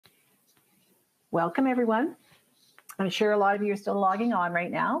Welcome, everyone. I'm sure a lot of you are still logging on right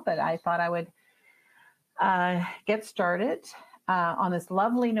now, but I thought I would get started on this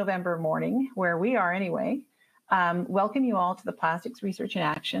lovely November morning, where we are anyway. Welcome you all to the Plastics Research in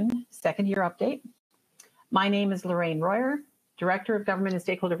Action second year update. My name is Lorraine Royer, Director of Government and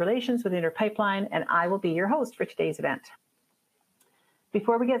Stakeholder Relations with Interpipeline, and I will be your host for today's event.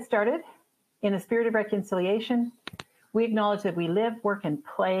 Before we get started, in the spirit of reconciliation, we acknowledge that we live, work, and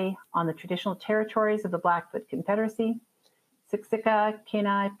play on the traditional territories of the Blackfoot Confederacy, Siksika,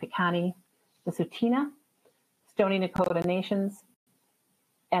 Kainai, Piikani, the Tsuut'ina, Stoney Nakoda Nations,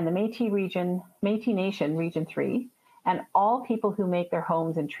 and the Métis Nation, Region 3, and all people who make their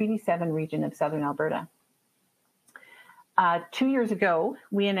homes in Treaty 7 region of Southern Alberta. 2 years ago,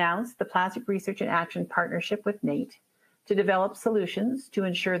 we announced the Plastic Research in Action partnership with NAIT to develop solutions to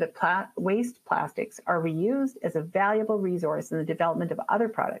ensure that waste plastics are reused as a valuable resource in the development of other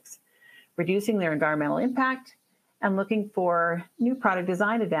products, reducing their environmental impact and looking for new product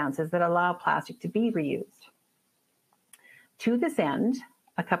design advances that allow plastic to be reused. To this end,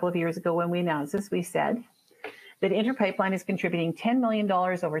 a couple of years ago when we announced this, we said that Interpipeline is contributing $10 million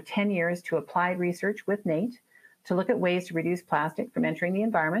over 10 years to applied research with NAIT to look at ways to reduce plastic from entering the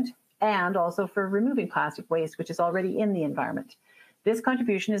environment, and also for removing plastic waste, which is already in the environment. This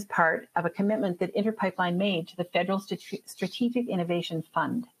contribution is part of a commitment that Interpipeline made to the Federal Strategic Innovation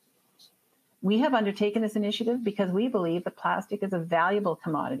Fund. We have undertaken this initiative because we believe that plastic is a valuable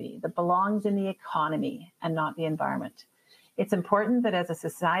commodity that belongs in the economy and not the environment. It's important that as a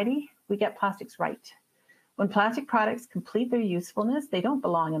society, we get plastics right. When plastic products complete their usefulness, they don't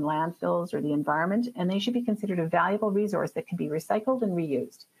belong in landfills or the environment, and they should be considered a valuable resource that can be recycled and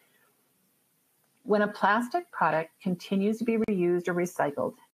reused. When a plastic product continues to be reused or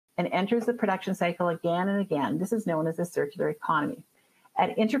recycled and enters the production cycle again and again, this is known as a circular economy.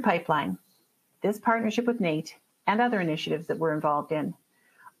 At Interpipeline, this partnership with NAIT and other initiatives that we're involved in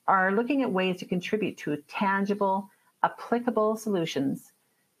are looking at ways to contribute to tangible, applicable solutions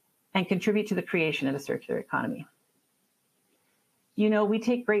and contribute to the creation of a circular economy. You know, we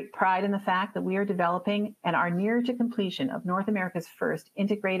take great pride in the fact that we are developing and are near to completion of North America's first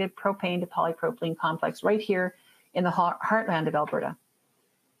integrated propane to polypropylene complex right here in the heartland of Alberta.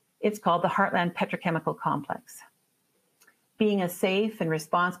 It's called the Heartland Petrochemical Complex. Being a safe and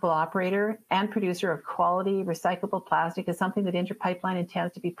responsible operator and producer of quality recyclable plastic is something that Interpipeline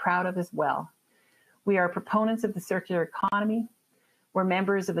intends to be proud of as well. We are proponents of the circular economy. We're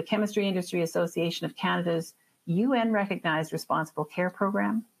members of the Chemistry Industry Association of Canada's UN-recognized Responsible Care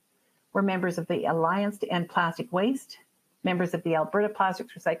Program. We're members of the Alliance to End Plastic Waste, members of the Alberta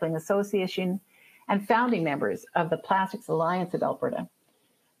Plastics Recycling Association, and founding members of the Plastics Alliance of Alberta.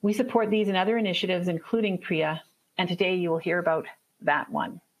 We support these and other initiatives, including PRIA, and today you will hear about that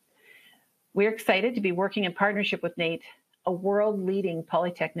one. We're excited to be working in partnership with NAIT, a world-leading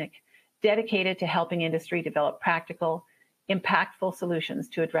polytechnic dedicated to helping industry develop practical, impactful solutions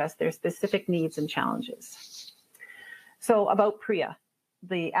to address their specific needs and challenges. So about PRIA,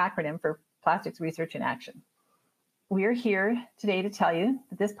 the acronym for Plastics Research in Action. We are here today to tell you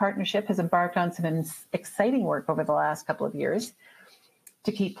that this partnership has embarked on some exciting work over the last couple of years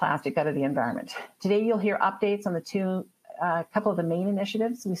to keep plastic out of the environment. Today you'll hear updates on the couple of the main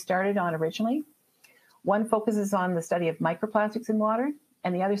initiatives we started on originally. One focuses on the study of microplastics in water,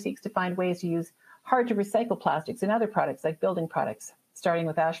 and the other seeks to find ways to use hard to recycle plastics in other products like building products, starting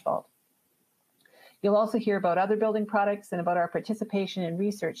with asphalt. You'll also hear about other building products and about our participation in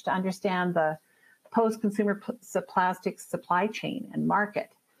research to understand the post-consumer plastics supply chain and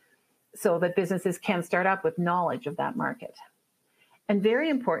market so that businesses can start up with knowledge of that market. And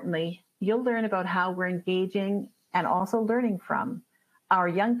very importantly, you'll learn about how we're engaging and also learning from our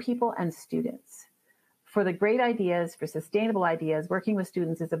young people and students. For the great ideas, for sustainable ideas, working with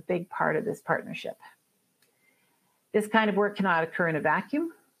students is a big part of this partnership. This kind of work cannot occur in a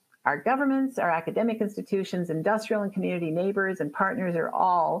vacuum. Our governments, our academic institutions, industrial and community neighbors and partners are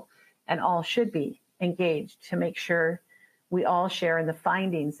all should be engaged to make sure we all share in the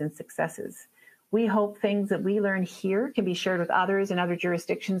findings and successes. We hope things that we learn here can be shared with others in other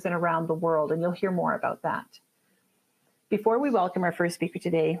jurisdictions and around the world, and you'll hear more about that. Before we welcome our first speaker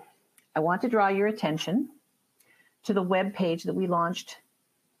today, I want to draw your attention to the web page that we launched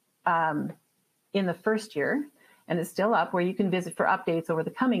in the first year, and it's still up, where you can visit for updates over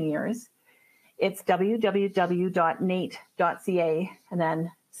the coming years. It's www.nait.ca and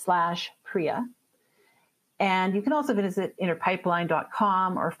then /PRIA. And you can also visit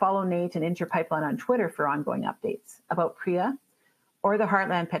interpipeline.com or follow NAIT and Interpipeline on Twitter for ongoing updates about PRIA or the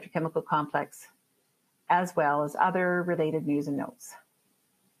Heartland Petrochemical Complex, as well as other related news and notes.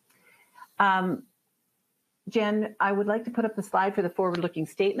 Jen, I would like to put up the slide for the forward-looking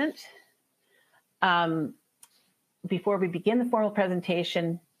statement. Before we begin the formal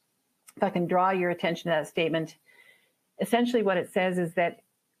presentation, if I can draw your attention to that statement, essentially what it says is that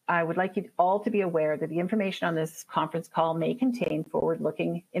I would like you all to be aware that the information on this conference call may contain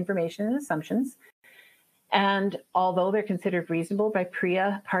forward-looking information and assumptions. And although they're considered reasonable by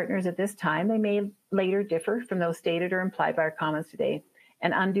PRIA partners at this time, they may later differ from those stated or implied by our comments today,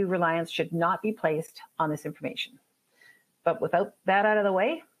 and undue reliance should not be placed on this information. But without that out of the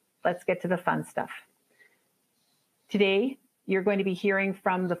way, let's get to the fun stuff. Today, you're going to be hearing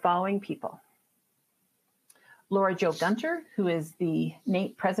from the following people. Laura Jo Gunter, who is the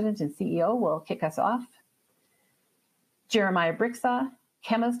NAIT President and CEO, will kick us off. Jeremiah Bricksaw,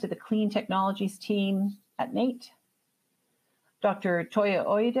 chemist of the Clean Technologies team at NAIT. Dr. Toya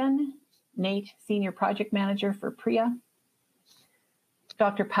Oyeden, NAIT Senior Project Manager for PRIA.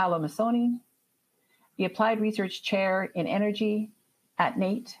 Dr. Paolo Massoni, the Applied Research Chair in Energy at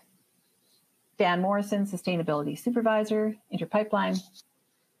NAIT. Dan Morrison, Sustainability Supervisor, Interpipeline.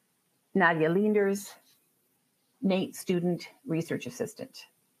 Nadia Leenders, NAIT Student Research Assistant.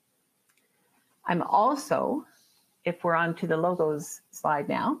 I'm also, if we're on to the logos slide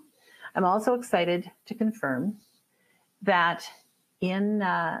now, I'm also excited to confirm that in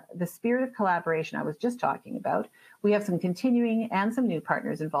the spirit of collaboration I was just talking about, we have some continuing and some new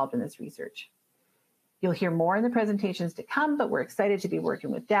partners involved in this research. You'll hear more in the presentations to come, but we're excited to be working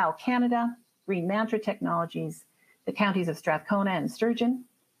with Dow Canada, Green Mantra Technologies, the counties of Strathcona and Sturgeon,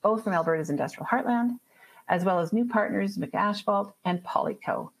 both from Alberta's industrial heartland, as well as new partners, McAsphalt and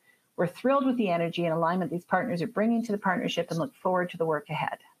Polyco. We're thrilled with the energy and alignment these partners are bringing to the partnership and look forward to the work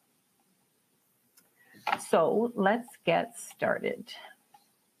ahead. So let's get started.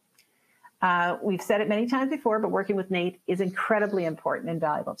 We've said it many times before, but working with NAIT is incredibly important and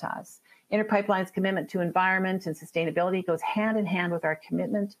valuable to us. Interpipeline's commitment to environment and sustainability goes hand in hand with our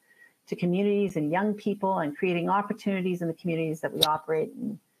commitment to communities and young people and creating opportunities in the communities that we operate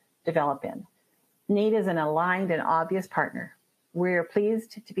and develop in. NAIT is an aligned and obvious partner. We're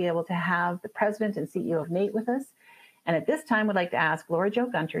pleased to be able to have the President and CEO of NAIT with us. And at this time, we'd like to ask Laura Jo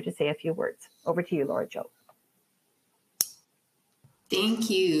Gunter to say a few words. Over to you, Laura Jo.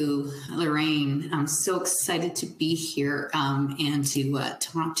 Thank you, Lorraine. I'm so excited to be here and to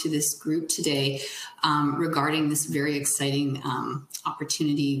talk to this group today regarding this very exciting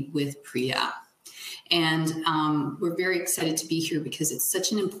opportunity with PRIA. And we're very excited to be here because it's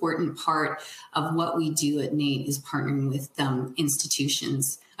such an important part of what we do at NAIT is partnering with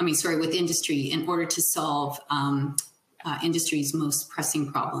with industry in order to solve industry's most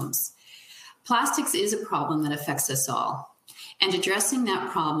pressing problems. Plastics is a problem that affects us all. And addressing that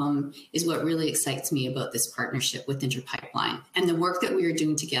problem is what really excites me about this partnership with Interpipeline and the work that we are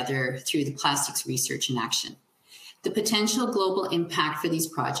doing together through the Plastics Research in Action. The potential global impact for these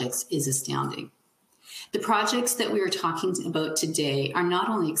projects is astounding. The projects that we are talking about today are not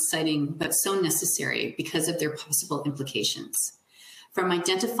only exciting, but so necessary because of their possible implications. From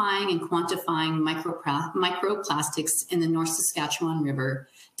identifying and quantifying microplastics in the North Saskatchewan River,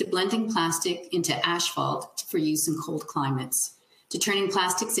 to blending plastic into asphalt for use in cold climates, to turning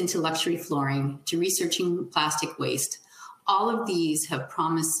plastics into luxury flooring, to researching plastic waste, all of these have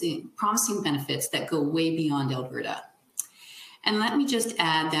promising benefits that go way beyond Alberta. And let me just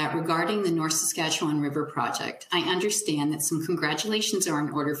add that regarding the North Saskatchewan River project, I understand that some congratulations are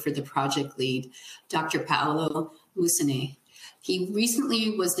in order for the project lead, Dr. Paolo Massoni. He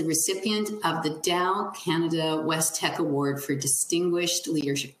recently was the recipient of the Dow Canada West Tech Award for Distinguished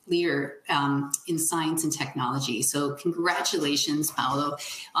Leader in Science and Technology. So congratulations, Paolo,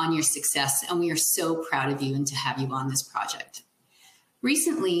 on your success. And we are so proud of you and to have you on this project.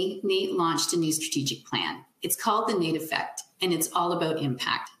 Recently, NAIT launched a new strategic plan. It's called the NAIT Effect, and it's all about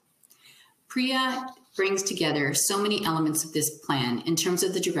impact. PRIA brings together so many elements of this plan in terms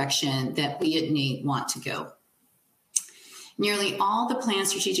of the direction that we at NAIT want to go. Nearly all the plan's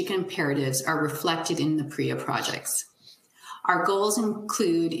strategic imperatives are reflected in the PRIA projects. Our goals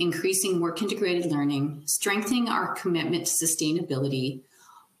include increasing work-integrated learning, strengthening our commitment to sustainability,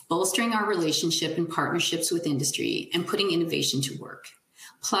 bolstering our relationship and partnerships with industry, and putting innovation to work,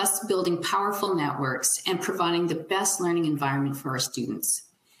 plus building powerful networks and providing the best learning environment for our students.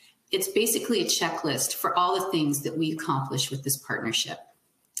 It's basically a checklist for all the things that we accomplish with this partnership.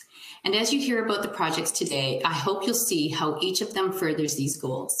 And as you hear about the projects today, I hope you'll see how each of them furthers these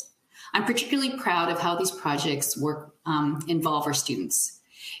goals. I'm particularly proud of how these projects involve our students.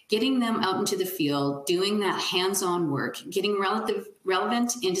 Getting them out into the field, doing that hands-on work, getting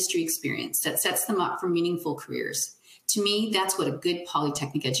relevant industry experience that sets them up for meaningful careers, To me, that's what a good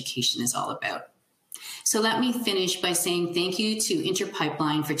polytechnic education is all about. So let me finish by saying thank you to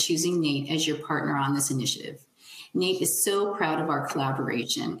Interpipeline for choosing NAIT as your partner on this initiative. NAIT is so proud of our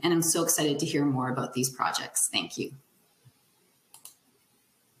collaboration, and I'm so excited to hear more about these projects. Thank you.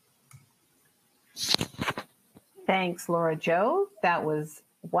 Thanks, Laura Jo. That was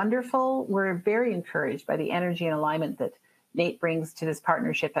wonderful. We're very encouraged by the energy and alignment that NAIT brings to this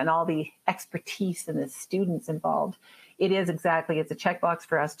partnership and all the expertise and the students involved. It's a checkbox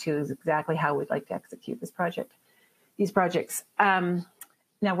for us too, is exactly how we'd like to execute these projects.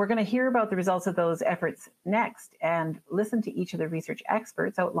 Now we're going to hear about the results of those efforts next and listen to each of the research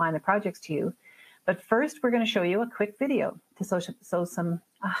experts outline the projects to you. But first, we're going to show you a quick video to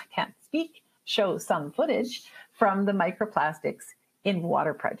show some footage from the Microplastics in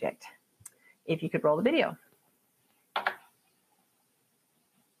Water project. If you could roll the video.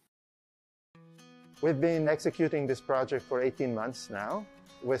 We've been executing this project for 18 months now.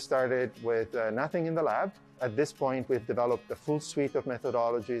 We started with nothing in the lab. At this point, we've developed a full suite of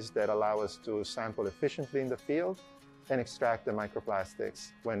methodologies that allow us to sample efficiently in the field and extract the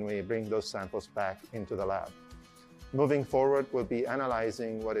microplastics when we bring those samples back into the lab. Moving forward, we'll be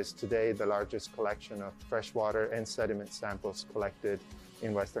analyzing what is today the largest collection of freshwater and sediment samples collected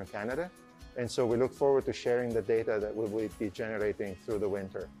in Western Canada. And so we look forward to sharing the data that we will be generating through the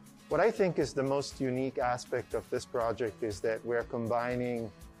winter. What I think is the most unique aspect of this project is that we're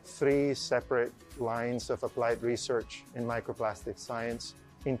combining 3 separate lines of applied research in microplastic science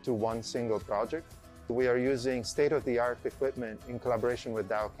into one single project. We are using state-of-the-art equipment in collaboration with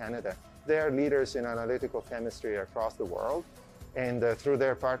Dow Canada. They are leaders in analytical chemistry across the world, and through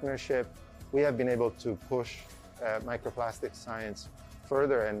their partnership, we have been able to push microplastic science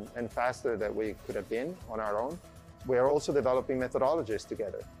further and faster than we could have been on our own. We are also developing methodologies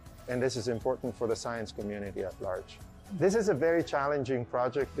together, and this is important for the science community at large. This is a very challenging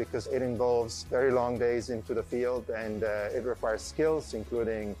project because it involves very long days into the field, and it requires skills,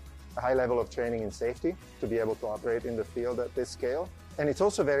 including a high level of training in safety to be able to operate in the field at this scale. And it's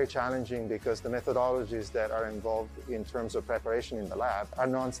also very challenging because the methodologies that are involved in terms of preparation in the lab are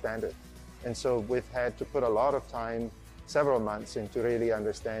non-standard. And so we've had to put a lot of time, several months, into really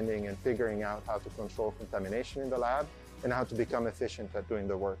understanding and figuring out how to control contamination in the lab and how to become efficient at doing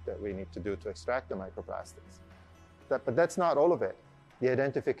the work that we need to do to extract the microplastics. But that's not all of it. The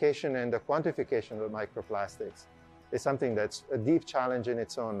identification and the quantification of microplastics is something that's a deep challenge in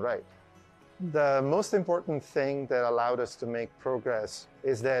its own right. The most important thing that allowed us to make progress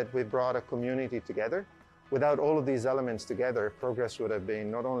is that we brought a community together. Without all of these elements together, progress would have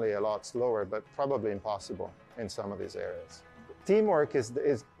been not only a lot slower, but probably impossible in some of these areas. Teamwork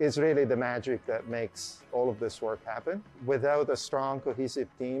is really the magic that makes all of this work happen. Without a strong, cohesive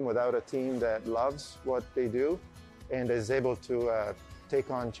team, without a team that loves what they do and is able to take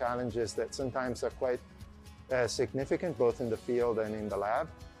on challenges that sometimes are quite significant, both in the field and in the lab,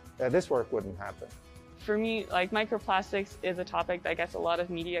 this work wouldn't happen. For me, microplastics is a topic that gets a lot of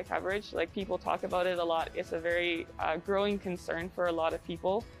media coverage. People talk about it a lot. It's a very growing concern for a lot of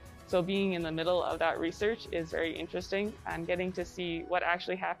people. So being in the middle of that research is very interesting, and getting to see what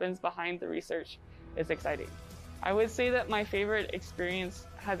actually happens behind the research is exciting. I would say that my favorite experience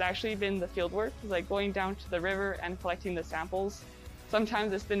has actually been the fieldwork, going down to the river and collecting the samples.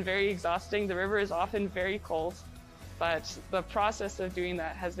 Sometimes it's been very exhausting. The river is often very cold, but the process of doing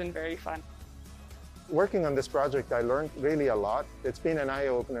that has been very fun. Working on this project, I learned really a lot. It's been an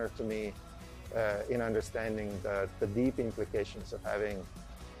eye-opener to me in understanding the deep implications of having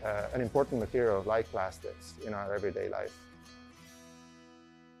an important material like plastics in our everyday life.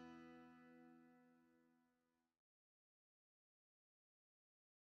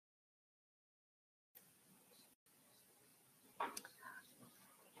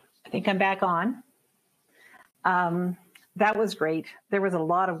 I think I'm back on. That was great. There was a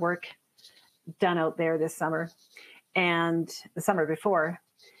lot of work done out there this summer and the summer before.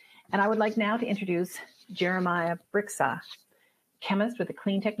 And I would like now to introduce Jeremiah Brixa, chemist with the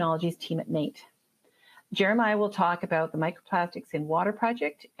Clean Technologies team at NAIT. Jeremiah will talk about the Microplastics in Water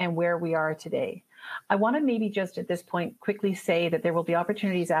project and where we are today. I want to maybe just at this point quickly say that there will be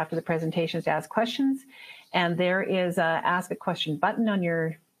opportunities after the presentations to ask questions, and there is a ask a question button on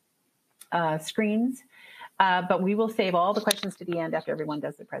your screens, but we will save all the questions to the end after everyone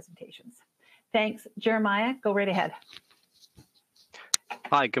does the presentations. Thanks. Jeremiah, go right ahead.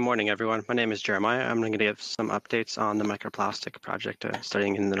 Hi, good morning, everyone. My name is Jeremiah. I'm going to give some updates on the microplastic project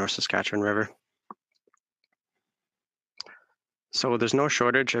studying in the North Saskatchewan River. So there's no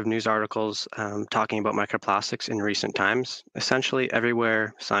shortage of news articles talking about microplastics in recent times. Essentially,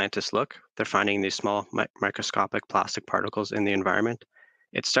 everywhere scientists look, they're finding these small microscopic plastic particles in the environment.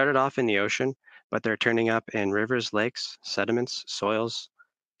 It started off in the ocean, but they're turning up in rivers, lakes, sediments, soils,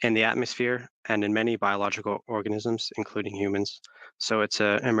 in the atmosphere, and in many biological organisms, including humans. So it's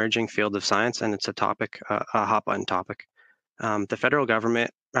an emerging field of science, and it's a topic, a hot button topic. The federal government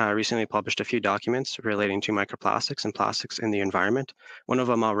recently published a few documents relating to microplastics and plastics in the environment. One of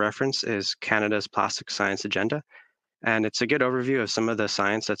them I'll reference is Canada's Plastic Science Agenda, and it's a good overview of some of the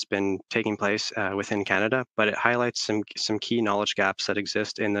science that's been taking place within Canada, but it highlights some key knowledge gaps that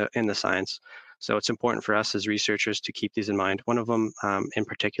exist in the science. So it's important for us as researchers to keep these in mind. One of them in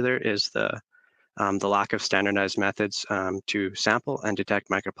particular is the lack of standardized methods to sample and detect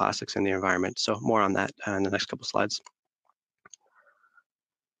microplastics in the environment. So more on that in the next couple slides.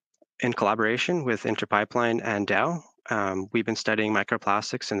 In collaboration with Interpipeline and Dow, we've been studying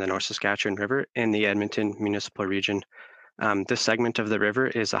microplastics in the North Saskatchewan River in the Edmonton municipal region. This segment of the river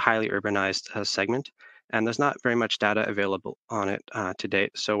is a highly urbanized segment, and there's not very much data available on it to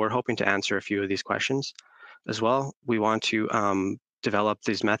date. So we're hoping to answer a few of these questions. As well, we want to develop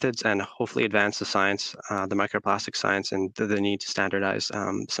these methods and hopefully advance the science, the microplastic science, and the need to standardize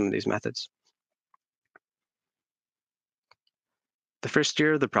some of these methods. The first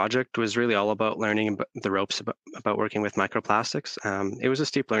year of the project was really all about learning the ropes about working with microplastics. It was a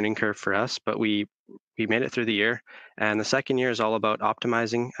steep learning curve for us, but we made it through the year. And the second year is all about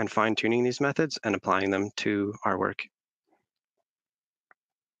optimizing and fine-tuning these methods and applying them to our work.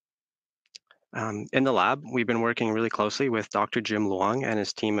 In the lab, we've been working really closely with Dr. Jim Luong and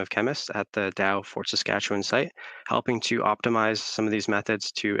his team of chemists at the Dow Fort Saskatchewan site, helping to optimize some of these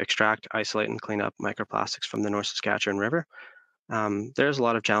methods to extract, isolate, and clean up microplastics from the North Saskatchewan River. There's a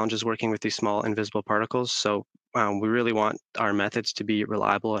lot of challenges working with these small invisible particles, so we really want our methods to be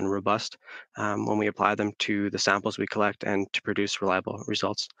reliable and robust when we apply them to the samples we collect and to produce reliable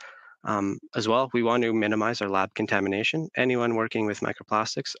results. As well, we want to minimize our lab contamination. Anyone working with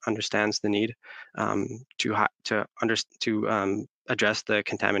microplastics understands the need to address the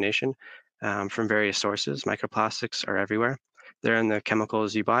contamination from various sources. Microplastics are everywhere. They're in the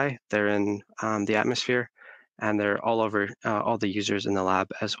chemicals you buy, they're in the atmosphere, and they're all over all the users in the lab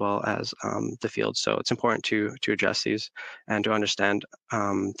as well as the field. So it's important to address these and to understand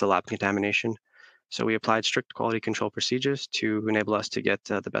the lab contamination. So we applied strict quality control procedures to enable us to get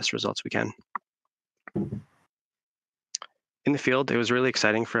the best results we can. In the field, it was really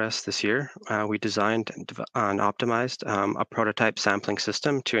exciting for us this year. We designed and optimized a prototype sampling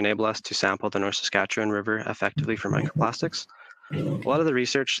system to enable us to sample the North Saskatchewan River effectively for microplastics. A lot of the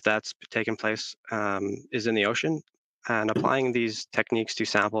research that's taken place is in the ocean, and applying these techniques to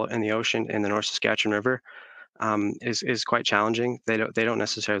sample in the ocean in the North Saskatchewan River is quite challenging. They don't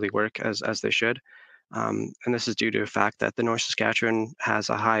necessarily work as they should, and this is due to the fact that the North Saskatchewan has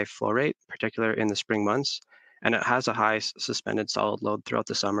a high flow rate, particularly in the spring months, and it has a high suspended solid load throughout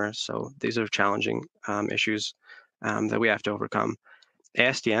the summer. So these are challenging issues that we have to overcome.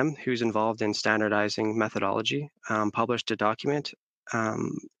 ASTM, who's involved in standardizing methodology, published a document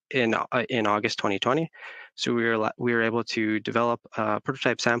in August 2020. So we were able to develop a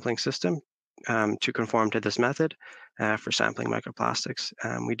prototype sampling system to conform to this method for sampling microplastics.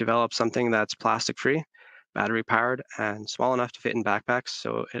 We developed something that's plastic-free, battery-powered, and small enough to fit in backpacks.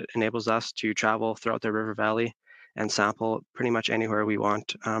 So it enables us to travel throughout the river valley and sample pretty much anywhere we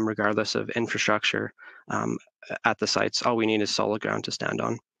want, regardless of infrastructure at the sites. All we need is solid ground to stand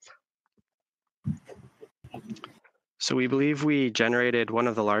on. So we believe we generated one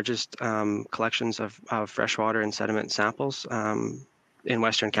of the largest collections of freshwater and sediment samples in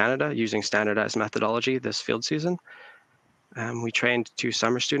Western Canada using standardized methodology this field season. We trained 2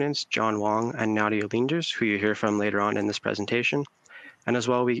 summer students, John Wong and Nadia Linders, who you hear from later on in this presentation. And as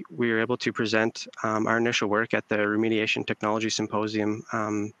well, we were able to present our initial work at the Remediation Technology Symposium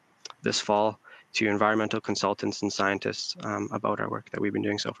this fall to environmental consultants and scientists about our work that we've been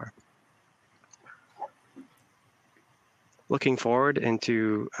doing so far. Looking forward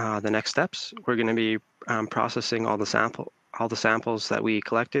into the next steps, we're going to be processing all the samples that we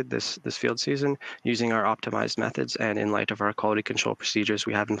collected this field season using our optimized methods and in light of our quality control procedures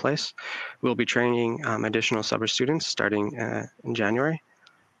we have in place. We'll be training additional summer students starting in January.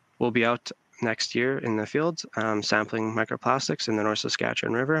 We'll be out next year in the field sampling microplastics in the North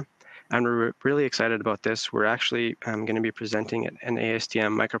Saskatchewan River. And we're really excited about this. We're actually going to be presenting at an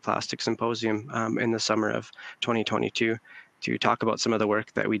ASTM microplastic symposium in the summer of 2022 to talk about some of the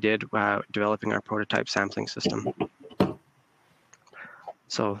work that we did while developing our prototype sampling system.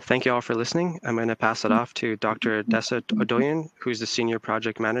 So thank you all for listening. I'm going to pass it off to Dr. Dessa Odoyen, who's the Senior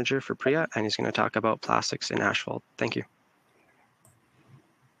Project Manager for PRIA, and he's going to talk about plastics in asphalt. Thank you.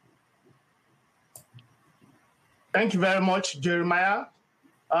 Thank you very much, Jeremiah.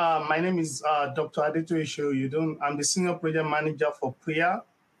 My name is Dr. Adetoye Shoyudun. I'm the Senior Project Manager for PRIA,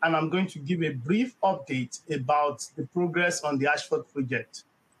 and I'm going to give a brief update about the progress on the asphalt project.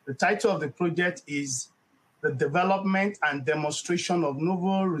 The title of the project is The Development and Demonstration of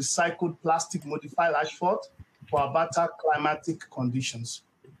Novel Recycled Plastic Modified Asphalt for Alberta Climatic Conditions.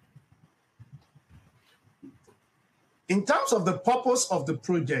 In terms of the purpose of the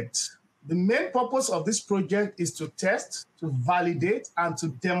project, the main purpose of this project is to test, to validate, and to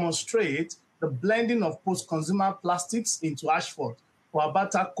demonstrate the blending of post-consumer plastics into asphalt for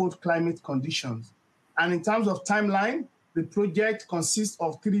Alberta cold climate conditions. And in terms of timeline, the project consists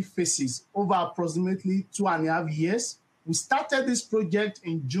of 3 phases over approximately 2.5 years. We started this project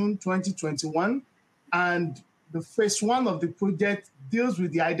in June 2021, and the phase 1 of the project deals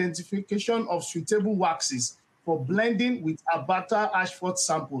with the identification of suitable waxes for blending with Alberta asphalt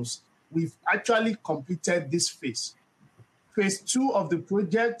samples. We've actually completed this phase. Phase 2 of the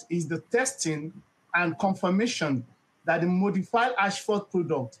project is the testing and confirmation that the modified asphalt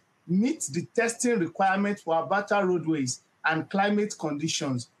product meets the testing requirements for Alberta roadways and climate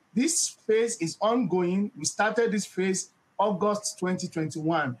conditions. This phase is ongoing. We started this phase August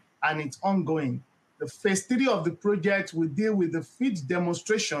 2021, and it's ongoing. The phase 3 of the project will deal with the feed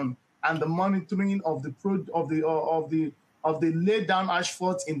demonstration and the monitoring of the laid down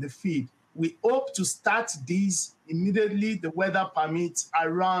asphalt in the feed. We hope to start these immediately the weather permits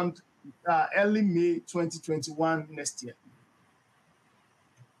around early May 2021 next year.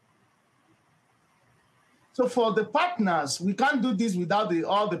 So for the partners, we can't do this without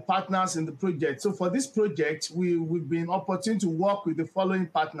all the partners in the project. So for this project, we've been opportune to work with the following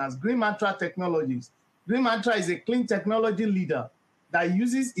partners. Green Mantra Technologies. Green Mantra is a clean technology leader that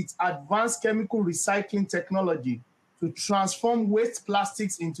uses its advanced chemical recycling technology to transform waste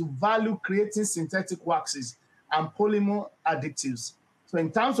plastics into value-creating synthetic waxes and polymer additives. So in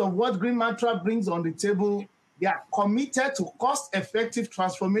terms of what Green Mantra brings on the table, they are committed to cost-effective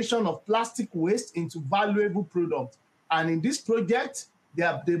transformation of plastic waste into valuable products. And in this project,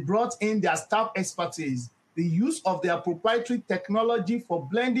 they brought in their staff expertise, the use of their proprietary technology for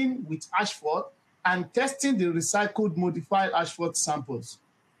blending with asphalt and testing the recycled modified asphalt samples.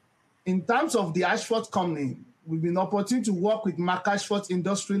 In terms of the asphalt company, we've been opportune to work with Mac Asphalt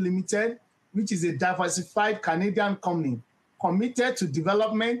Industry Limited, which is a diversified Canadian company committed to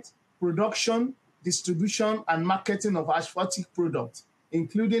development, production, distribution, and marketing of asphaltic products,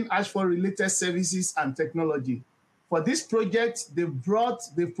 including asphalt-related services and technology. For this project, they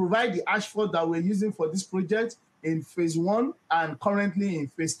provide the asphalt that we're using for this project in phase 1 and currently in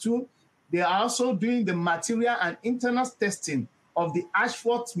phase 2. They are also doing the material and internal testing of the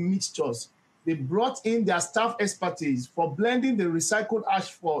asphalt mixtures. They brought in their staff expertise for blending the recycled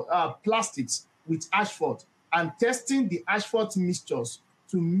asphalt plastics with asphalt and testing the asphalt mixtures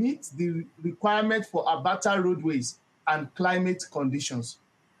to meet the requirement for Alberta roadways and climate conditions.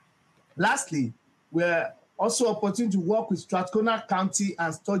 Lastly, we're also opportunity to work with Strathcona County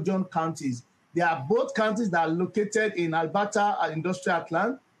and Sturgeon counties. They are both counties that are located in Alberta Industrial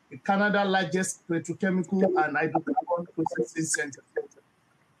Heartland, Canada's largest petrochemical and hydrocarbon processing center.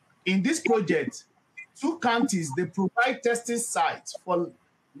 In this project, 2 counties, they provide testing sites for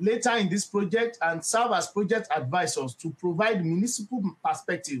later in this project and serve as project advisors to provide municipal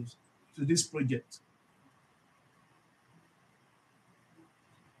perspectives to this project.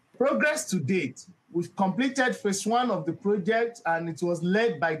 Progress to date, we've completed phase 1 of the project and it was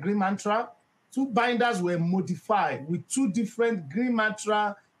led by Green Mantra. 2 binders were modified with 2 different Green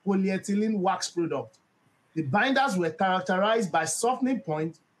Mantra polyethylene wax products. The binders were characterized by softening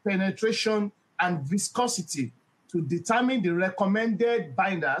point, penetration, and viscosity to determine the recommended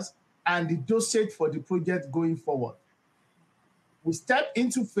binders and the dosage for the project going forward. We stepped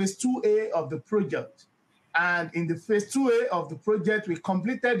into phase 2A of the project. And in the phase 2A of the project, we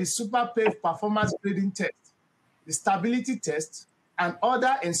completed the Super Pave performance grading test, the stability test, and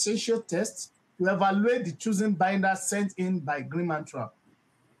other essential tests to evaluate the chosen binder sent in by Green Mantra.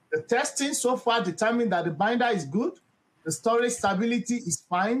 The testing so far determined that the binder is good, the storage stability is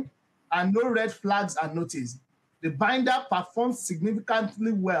fine, and no red flags are noticed. The binder performs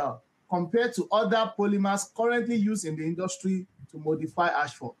significantly well compared to other polymers currently used in the industry to modify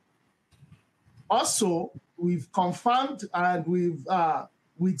asphalt. Also, we've confirmed and with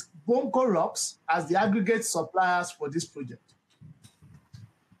Bonko Rocks as the aggregate suppliers for this project.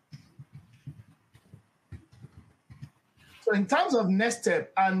 So So in terms of next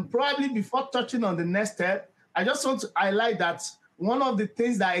step, and probably before touching on the next step, I just want to highlight that one of the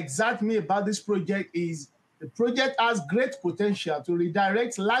things that excites me about this project is the project has great potential to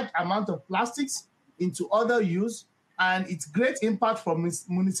redirect large amount of plastics into other use, and it's great impact for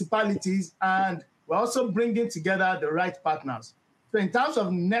municipalities, and we're also bringing together the right partners. So in terms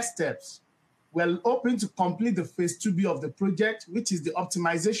of next steps, we're hoping to complete the phase 2B of the project, which is the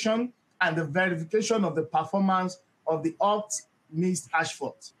optimization and the verification of the performance of the opt mixed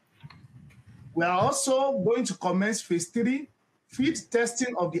asphalt. We are also going to commence phase 3, field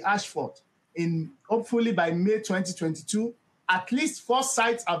testing of the asphalt, hopefully by May 2022. At least 4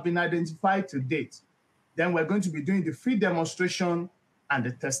 sites have been identified to date. Then we're going to be doing the field demonstration and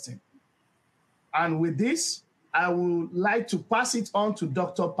the testing. And with this, I would like to pass it on to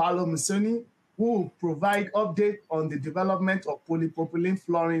Dr. Paolo Missoni, who will provide update on the development of polypropylene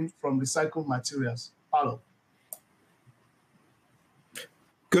flooring from recycled materials. Paolo.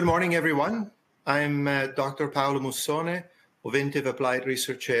 Good morning, everyone. I'm Dr. Paolo Mussone, Oventive Applied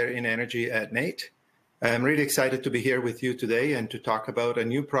Research Chair in Energy at NAIT. I'm really excited to be here with you today and to talk about a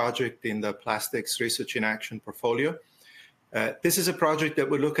new project in the Plastics Research in Action portfolio. This is a project that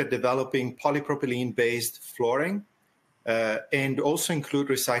will look at developing polypropylene-based flooring and also include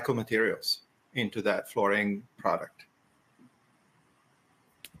recycled materials into that flooring product.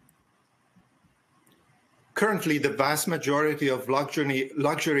 Currently, the vast majority of luxury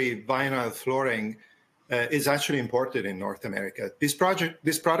vinyl flooring is actually imported in North America. These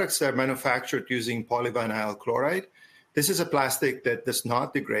products are manufactured using polyvinyl chloride. This is a plastic that does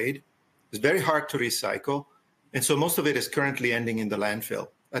not degrade. It's very hard to recycle. And so most of it is currently ending in the landfill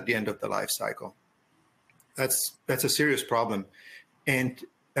at the end of the life cycle. That's a serious problem. And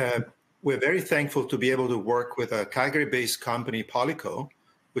we're very thankful to be able to work with a Calgary-based company, Polyco,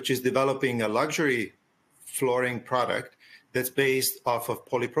 which is developing a luxury flooring product that's based off of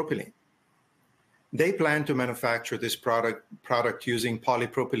polypropylene. They plan to manufacture this product using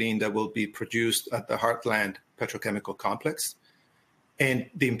polypropylene that will be produced at the Heartland Petrochemical Complex. And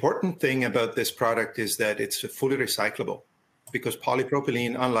the important thing about this product is that it's fully recyclable, because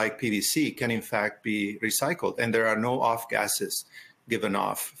polypropylene, unlike PVC, can in fact be recycled, and there are no off gases given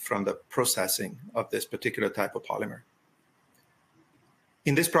off from the processing of this particular type of polymer.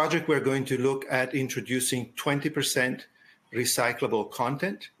 In this project, we're going to look at introducing 20% recyclable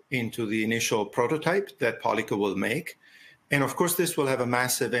content into the initial prototype that Polyco will make. And of course, this will have a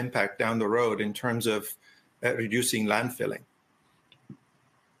massive impact down the road in terms of reducing landfilling.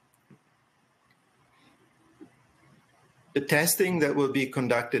 The testing that will be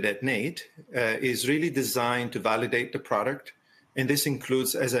conducted at NAIT is really designed to validate the product. And this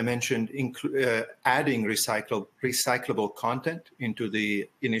includes, as I mentioned, adding recyclable content into the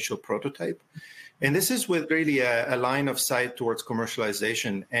initial prototype. And this is with really a line of sight towards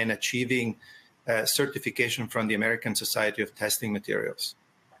commercialization and achieving certification from the American Society of Testing Materials.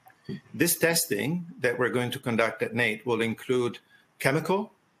 This testing that we're going to conduct at NAIT will include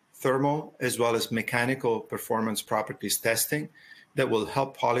chemical, thermal, as well as mechanical performance properties testing that will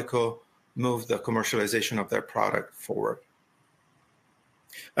help Polyco move the commercialization of their product forward.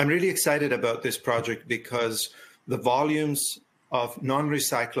 I'm really excited about this project because the volumes of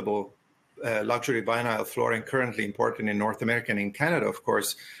non-recyclable luxury vinyl flooring currently imported in North America and in Canada, of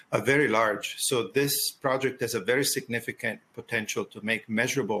course, are very large. So this project has a very significant potential to make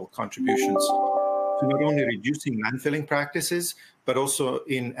measurable contributions to not only reducing landfilling practices, but also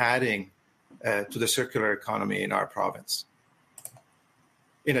in adding to the circular economy in our province.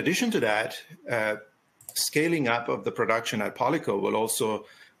 In addition to that, scaling up of the production at Polyco will also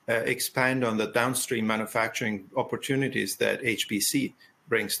expand on the downstream manufacturing opportunities that HPC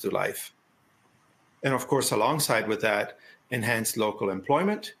brings to life. And of course, alongside with that, enhanced local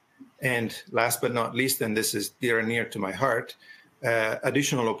employment. And last but not least, and this is dear and near to my heart,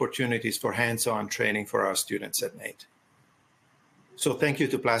 additional opportunities for hands-on training for our students at NAIT. So thank you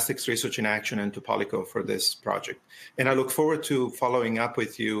to Plastics Research in Action and to Polyco for this project. And I look forward to following up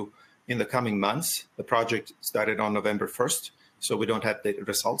with you in the coming months. The project started on November 1st, so we don't have the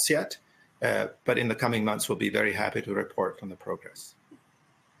results yet. But in the coming months, we'll be very happy to report on the progress.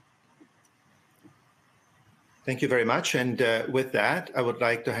 Thank you very much. And with that, I would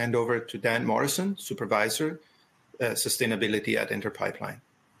like to hand over to Dan Morrison, Supervisor, Sustainability at Interpipeline.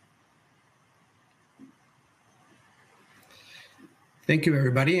 Thank you,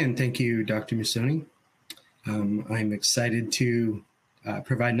 everybody, and thank you, Dr. Missoni. I'm excited to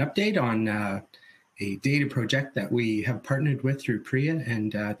provide an update on a data project that we have partnered with through PRIA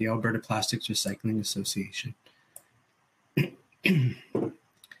and the Alberta Plastics Recycling Association.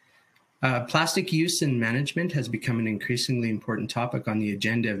 Plastic use and management has become an increasingly important topic on the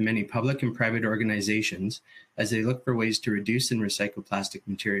agenda of many public and private organizations as they look for ways to reduce and recycle plastic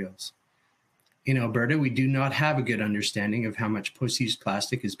materials. In Alberta, we do not have a good understanding of how much post-use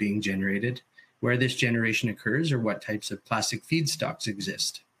plastic is being generated, where this generation occurs, or what types of plastic feedstocks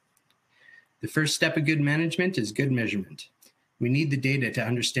exist. The first step of good management is good measurement. We need the data to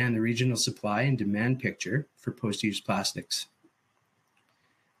understand the regional supply and demand picture for post-use plastics.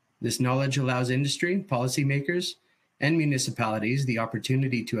 This knowledge allows industry, policymakers, and municipalities the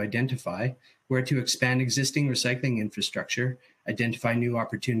opportunity to identify where to expand existing recycling infrastructure, identify new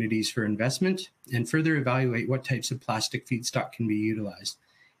opportunities for investment, and further evaluate what types of plastic feedstock can be utilized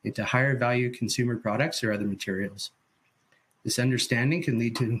into higher value consumer products or other materials. This understanding can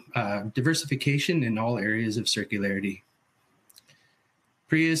lead to diversification in all areas of circularity.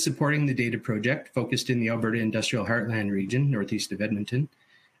 PRIA is supporting the data project focused in the Alberta Industrial Heartland region, northeast of Edmonton,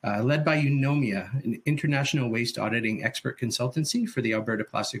 led by Eunomia, an international waste auditing expert consultancy for the Alberta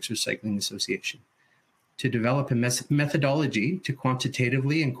Plastics Recycling Association, to develop a methodology to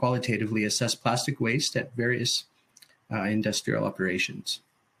quantitatively and qualitatively assess plastic waste at various industrial operations.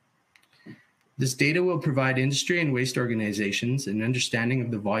 This data will provide industry and waste organizations an understanding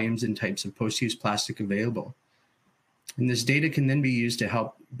of the volumes and types of post-use plastic available. And this data can then be used to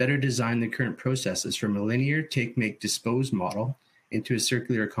help better design the current processes from a linear take, make, dispose model into a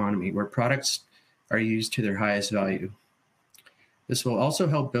circular economy where products are used to their highest value. This will also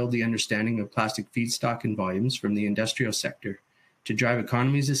help build the understanding of plastic feedstock and volumes from the industrial sector to drive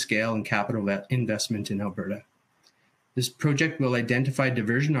economies of scale and capital investment in Alberta. This project will identify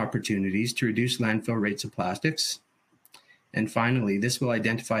diversion opportunities to reduce landfill rates of plastics. And finally, this will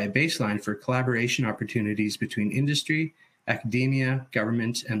identify a baseline for collaboration opportunities between industry, academia,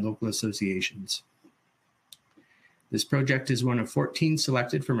 government, and local associations. This project is one of 14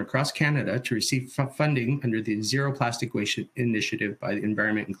 selected from across Canada to receive funding under the Zero Plastic Waste Initiative by the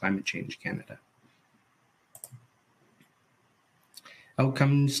Environment and Climate Change Canada.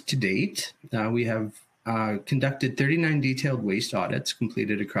 Outcomes to date, we have conducted 39 detailed waste audits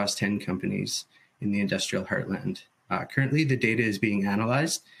completed across 10 companies in the industrial heartland. Currently, the data is being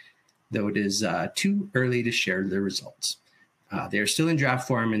analyzed, though it is too early to share the results. They are still in draft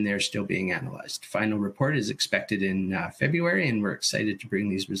form and they're still being analyzed. Final report is expected in February, and we're excited to bring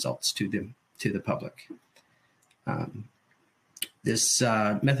these results to the public. This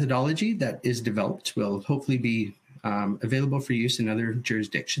methodology that is developed will hopefully be available for use in other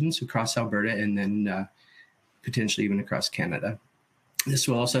jurisdictions across Alberta and then potentially even across Canada. This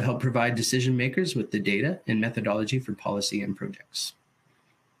will also help provide decision makers with the data and methodology for policy and projects.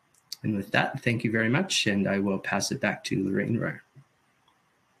 And with that, thank you very much, and I will pass it back to Lorraine Royer.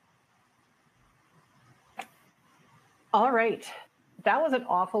 All right. That was an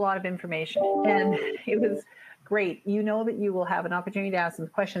awful lot of information, and it was great. You know that you will have an opportunity to ask some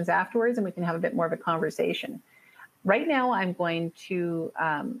questions afterwards, and we can have a bit more of a conversation. Right now, I'm going to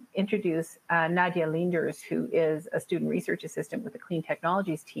introduce Nadia Leenders, who is a student research assistant with the Clean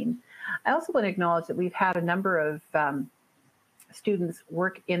Technologies team. I also want to acknowledge that we've had a number of students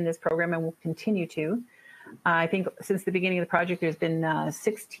work in this program and will continue to. I think since the beginning of the project, there's been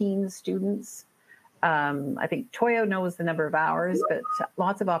 16 students. I think Toyo knows the number of hours, but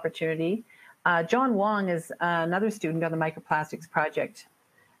lots of opportunity. John Wong is another student on the microplastics project.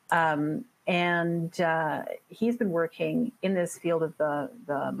 And he's been working in this field of the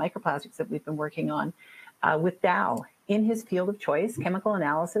microplastics that we've been working on with Dow in his field of choice, chemical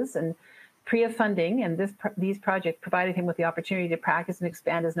analysis, and PRIA funding. And these projects provided him with the opportunity to practice and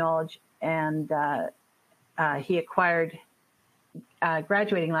expand his knowledge. And he acquired,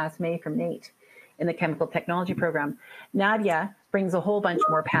 graduating last May from NAIT in the chemical technology program. Nadia brings a whole bunch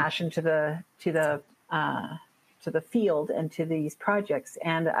more passion to the field and to these projects.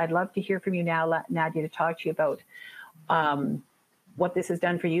 And I'd love to hear from you now, Nadia, to talk to you about what this has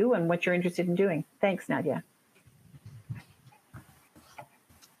done for you and what you're interested in doing. Thanks, Nadia.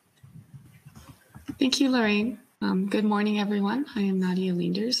 Thank you, Lorraine. Good morning, everyone. I am Nadia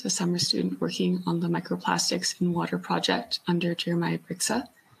Leenders, a summer student working on the Microplastics in Water project under Jeremiah Brixa.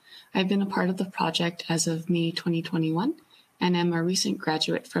 I've been a part of the project as of May 2021 and am a recent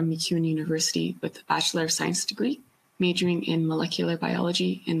graduate from MacEwan University with a Bachelor of Science degree, majoring in molecular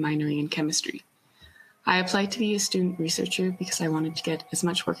biology and minoring in chemistry. I applied to be a student researcher because I wanted to get as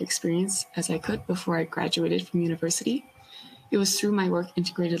much work experience as I could before I graduated from university. It was through my work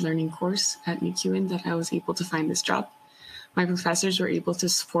integrated learning course at MacEwan that I was able to find this job. My professors were able to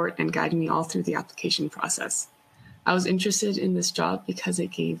support and guide me all through the application process. I was interested in this job because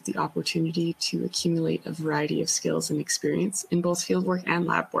it gave the opportunity to accumulate a variety of skills and experience in both fieldwork and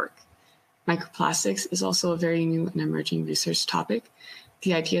lab work. Microplastics is also a very new and emerging research topic.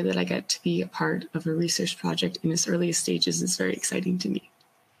 The idea that I get to be a part of a research project in its earliest stages is very exciting to me.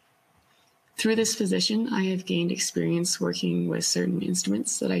 Through this position, I have gained experience working with certain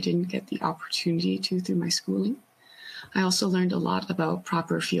instruments that I didn't get the opportunity to through my schooling. I also learned a lot about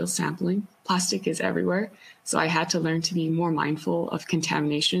proper field sampling. Plastic is everywhere, so I had to learn to be more mindful of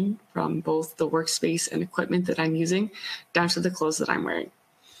contamination from both the workspace and equipment that I'm using down to the clothes that I'm wearing.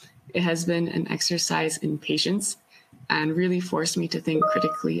 It has been an exercise in patience and really forced me to think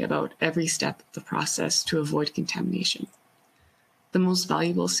critically about every step of the process to avoid contamination. The most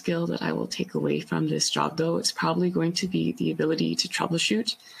valuable skill that I will take away from this job, though, is probably going to be the ability to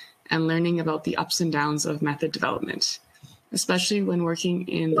troubleshoot and learning about the ups and downs of method development. Especially when working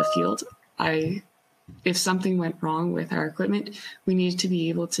in the field, if something went wrong with our equipment, we needed to be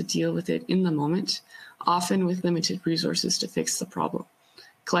able to deal with it in the moment, often with limited resources to fix the problem.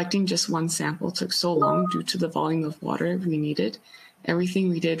 Collecting just one sample took so long due to the volume of water we needed. Everything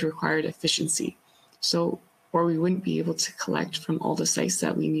we did required efficiency, or we wouldn't be able to collect from all the sites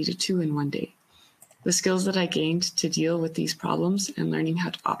that we needed to in one day. The skills that I gained to deal with these problems and learning how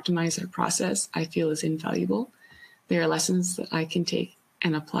to optimize our process, I feel is invaluable. They are lessons that I can take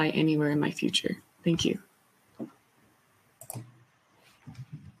and apply anywhere in my future. Thank you.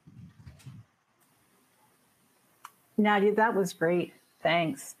 Nadia, that was great.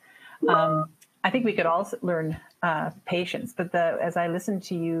 Thanks. I think we could also learn patience, but as I listened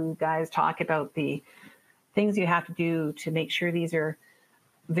to you guys talk about the things you have to do to make sure these are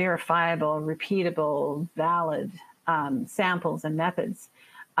verifiable, repeatable, valid samples and methods,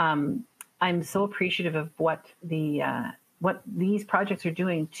 I'm so appreciative of what these projects are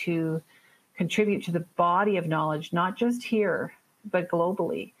doing to contribute to the body of knowledge, not just here, but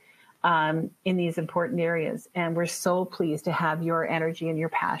globally. In these important areas. And we're so pleased to have your energy and your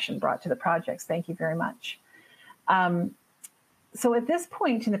passion brought to the projects. Thank you very much. So at this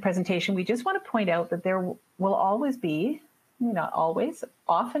point in the presentation, we just want to point out that there will always be, not always,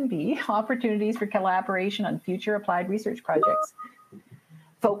 often be opportunities for collaboration on future applied research projects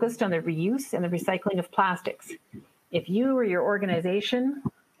focused on the reuse and the recycling of plastics. If you or your organization,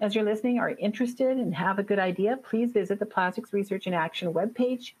 as you're listening, are interested and have a good idea, please visit the Plastics Research in Action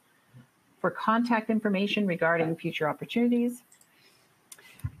webpage for contact information regarding future opportunities.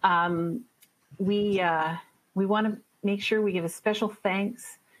 We want to make sure we give a special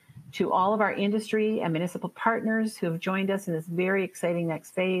thanks to all of our industry and municipal partners who have joined us in this very exciting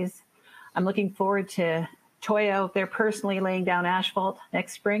next phase. I'm looking forward to Toya out there personally laying down asphalt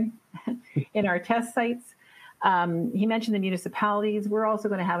next spring in our test sites. He mentioned the municipalities. We're also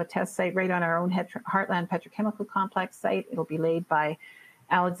going to have a test site right on our own Heartland Petrochemical Complex site. It'll be laid by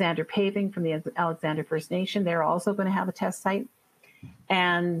Alexander Paving from the Alexander First Nation. They're also going to have a test site.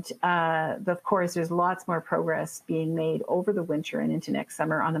 And of course, there's lots more progress being made over the winter and into next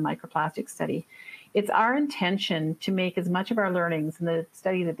summer on the microplastic study. It's our intention to make as much of our learnings, and the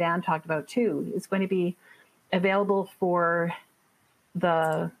study that Dan talked about too, is going to be available for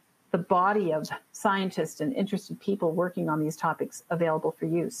the body of scientists and interested people working on these topics available for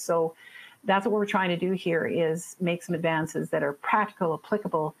use. So that's what we're trying to do here, is make some advances that are practical,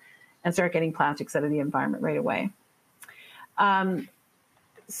 applicable, and start getting plastics out of the environment right away.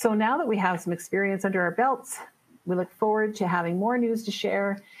 So now that we have some experience under our belts, we look forward to having more news to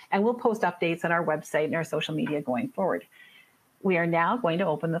share, and we'll post updates on our website and our social media going forward. We are now going to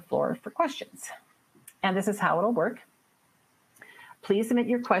open the floor for questions. And this is how it'll work. Please submit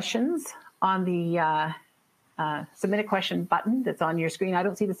your questions on the submit a question button that's on your screen. I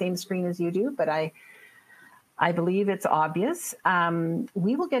don't see the same screen as you do, but I believe it's obvious.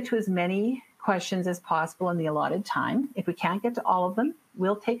 We will get to as many questions as possible in the allotted time. If we can't get to all of them,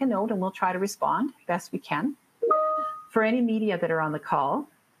 we'll take a note and we'll try to respond best we can. For any media that are on the call,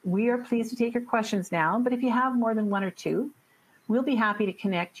 we are pleased to take your questions now, but if you have more than one or two, we'll be happy to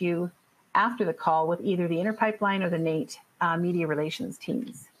connect you after the call with either the Interpipeline or the NAIT media relations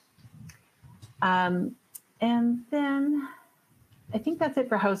teams. And then I think that's it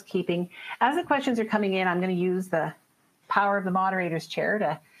for housekeeping. As the questions are coming in, I'm going to use the power of the moderator's chair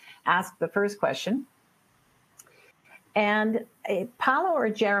to ask the first question. And Paolo or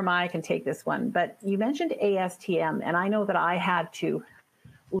Jeremiah can take this one, but you mentioned ASTM, and I know that I had to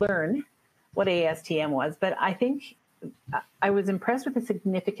learn what ASTM was, but I think I was impressed with the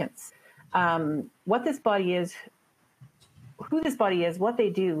significance, what this body is, who this body is, what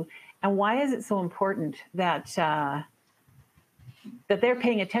they do, and why is it so important that that they're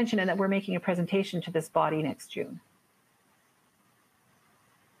paying attention and that we're making a presentation to this body next June.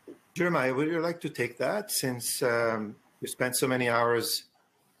 Jeremiah, would you like to take that, since you spent so many hours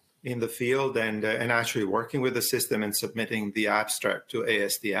in the field and actually working with the system and submitting the abstract to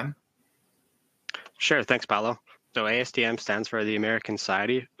ASTM? Sure, thanks, Paolo. So ASTM stands for the American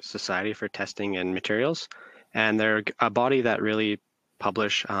Society for Testing and Materials, and they're a body that really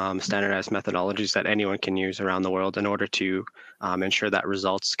publish standardized methodologies that anyone can use around the world in order to ensure that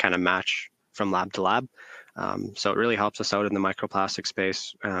results kind of match from lab to lab. So it really helps us out in the microplastic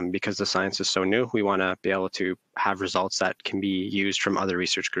space because the science is so new. We want to be able to have results that can be used from other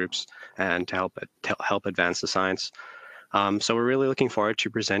research groups and to help advance the science. So we're really looking forward to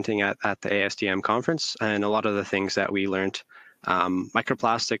presenting at the ASTM conference, and a lot of the things that we learned.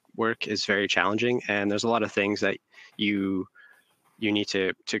 Microplastic work is very challenging, and there's a lot of things that you need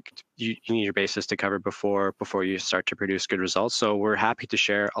you need your basis to cover before you start to produce good results. So we're happy to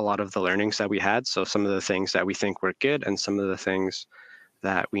share a lot of the learnings that we had. So some of the things that we think were good and some of the things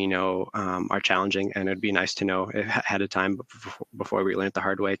that we know are challenging, and it'd be nice to know ahead of time before we learned the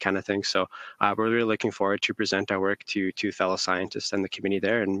hard way kind of thing. So we're really looking forward to present our work to fellow scientists and the community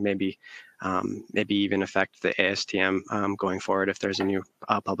there, and maybe even affect the ASTM going forward if there's a new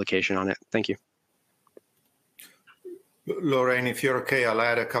publication on it. Thank you. Lorraine, if you're okay, I'll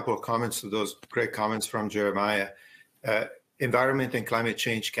add a couple of comments to those great comments from Jeremiah. Environment and Climate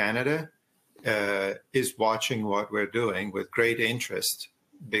Change Canada is watching what we're doing with great interest,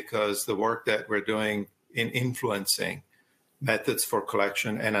 because the work that we're doing in influencing methods for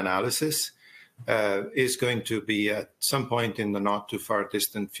collection and analysis is going to be at some point in the not too far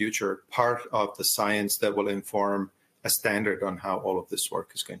distant future part of the science that will inform a standard on how all of this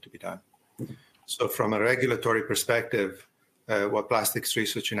work is going to be done. So from a regulatory perspective, what Plastics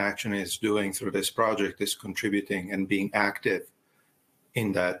Research in Action is doing through this project is contributing and being active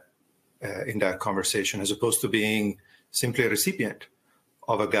in that conversation, as opposed to being simply a recipient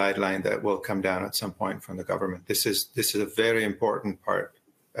of a guideline that will come down at some point from the government. This is a very important part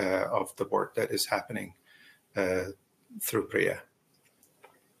of the work that is happening through PRIA.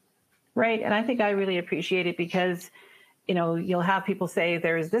 Right, and I think I really appreciate it because, you know, you'll have people say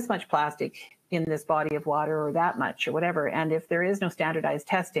there's this much plastic in this body of water or that much or whatever. And if there is no standardized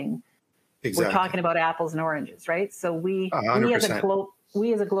testing, exactly, we're talking about apples and oranges, right? So we as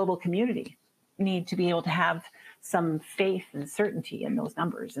a global community need to be able to have some faith and certainty in those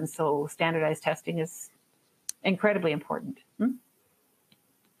numbers. And so standardized testing is incredibly important.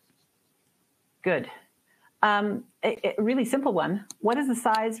 Good. A really simple one. What is the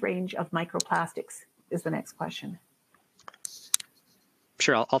size range of microplastics is the next question.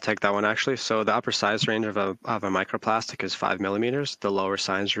 Sure, I'll take that one actually. So the upper size range of a microplastic is 5 millimeters. The lower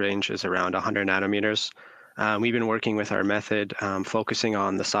size range is around 100 nanometers. We've been working with our method, focusing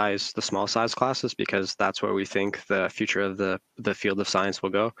on the small size classes, because that's where we think the future of the field of science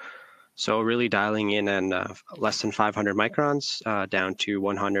will go. So really dialing in and less than 500 microns down to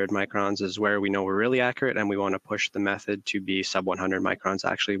 100 microns is where we know we're really accurate, and we want to push the method to be sub 100 microns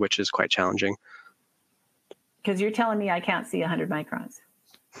actually, which is quite challenging. Because you're telling me I can't see 100 microns.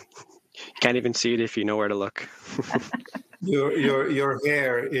 You can't even see it if you know where to look. Your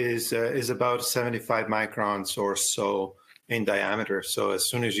hair is about 75 microns or so in diameter. So as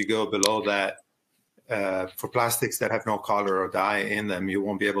soon as you go below that, for plastics that have no color or dye in them, you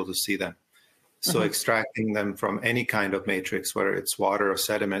won't be able to see them. So extracting them from any kind of matrix, whether it's water or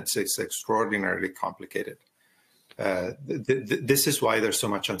sediments, it's extraordinarily complicated. This is why there's so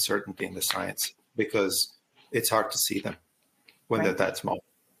much uncertainty in the science, because it's hard to see them when they're that small.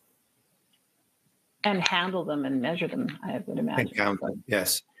 And handle them and measure them, I would imagine. And count them,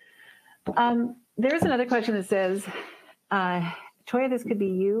 yes. There's another question that says, Toya, this could be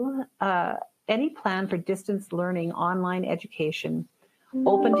you. Any plan for distance learning online education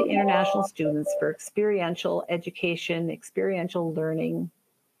open to international students for experiential education, experiential learning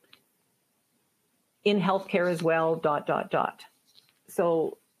in healthcare as well, ...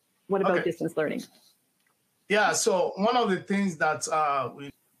 So what about distance learning? Yeah, so one of the things that we're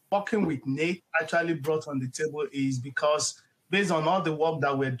working with NAIT actually brought on the table is because based on all the work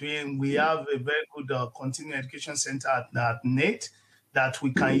that we're doing, we have a very good continuing education center at NAIT that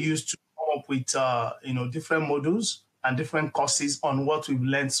we can use to come up with different modules and different courses on what we've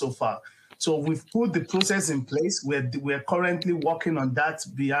learned so far. So we've put the process in place. We're currently working on that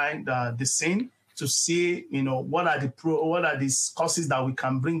behind the scene to see what are these courses that we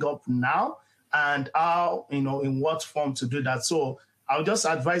can bring up now, and how, in what form to do that. So I'll just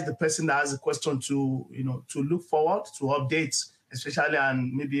advise the person that has a question to look forward to updates, especially,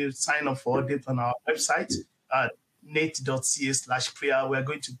 and maybe sign up for update on our website at nait.ca/PRIA. We're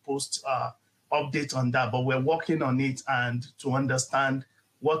going to post update on that, but we're working on it and to understand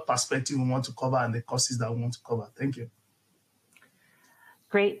what perspective we want to cover and the courses that we want to cover. Thank you.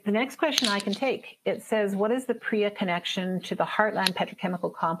 Great. The next question I can take. It says, what is the PRIA connection to the Heartland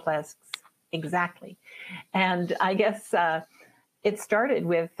Petrochemical Complex exactly? And I guess it started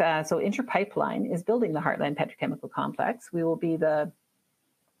with, so Interpipeline is building the Heartland Petrochemical Complex. We will be the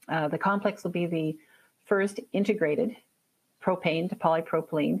complex will be the first integrated propane to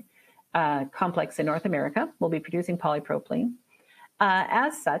polypropylene complex in North America. We'll be producing polypropylene.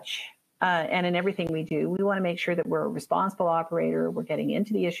 As such, and in everything we do, we want to make sure that we're a responsible operator. We're getting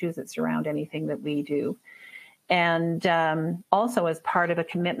into the issues that surround anything that we do. And also as part of a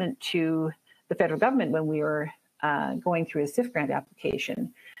commitment to the federal government when we were going through a SIF grant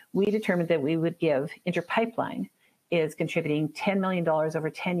application, we determined that we would give Interpipeline is contributing $10 million over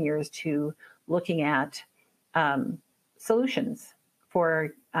 10 years to looking at solutions for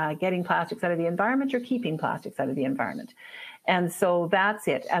getting plastics out of the environment or keeping plastics out of the environment. And so that's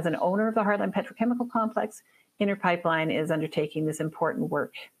it. As an owner of the Heartland Petrochemical Complex, Interpipeline is undertaking this important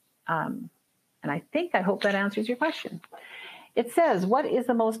work. And I hope that answers your question. It says, what is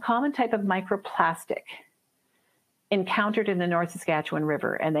the most common type of microplastic encountered in the North Saskatchewan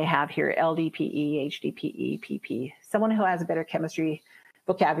River? And they have here LDPE, HDPE, PP. Someone who has a better chemistry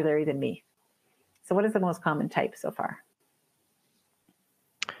vocabulary than me. So what is the most common type so far?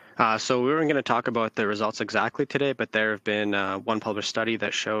 So we weren't going to talk about the results exactly today, but there have been one published study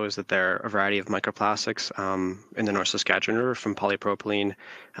that shows that there are a variety of microplastics in the North Saskatchewan River, from polypropylene,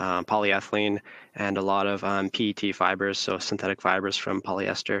 polyethylene, and a lot of PET fibers, so synthetic fibers from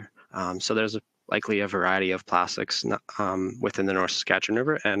polyester. So there's likely a variety of plastics within the North Saskatchewan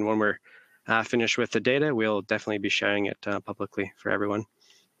River. And when we're finished with the data, we'll definitely be sharing it publicly for everyone.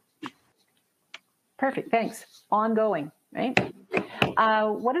 Perfect, thanks. Ongoing, right?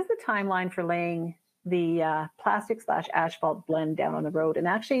 What is the timeline for laying the plastic/asphalt blend down on the road? And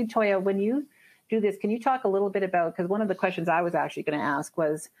actually, Toya, when you do this, can you talk a little bit about, because one of the questions I was actually going to ask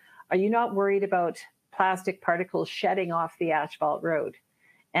was, are you not worried about plastic particles shedding off the asphalt road?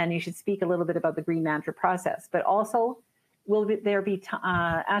 And you should speak a little bit about the Green Mantra process. But also, will there be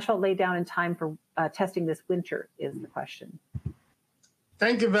asphalt laid down in time for testing this winter is the question.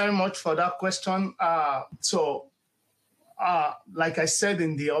 Thank you very much for that question. Like I said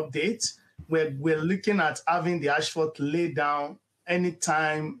in the update, we're looking at having the asphalt laid down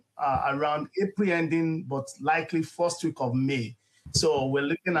anytime around April ending, but likely first week of May. So we're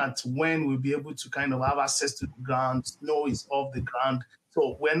looking at when we'll be able to kind of have access to the ground, snow is off the ground.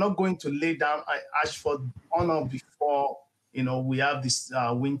 So we're not going to lay down asphalt on or before, we have this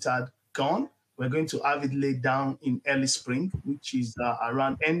winter gone. We're going to have it laid down in early spring, which is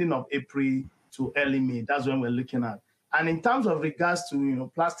around ending of April to early May. That's when we're looking at. And in terms of regards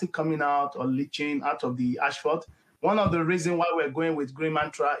to plastic coming out or leaching out of the asphalt, one of the reasons why we're going with Green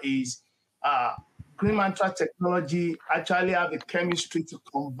Mantra is Green Mantra technology actually have the chemistry to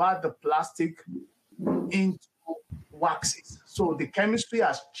convert the plastic into waxes. So the chemistry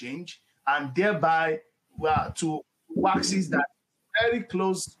has changed, and thereby to waxes that are very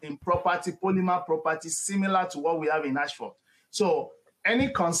close in property, polymer property, similar to what we have in asphalt. So any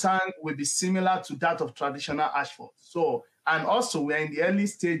concern will be similar to that of traditional asphalt. So, and also we're in the early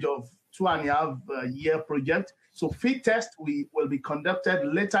stage of 2.5 year project. So field test will be conducted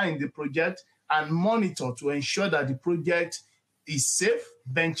later in the project and monitor to ensure that the project is safe,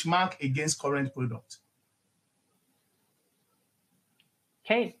 benchmark against current product.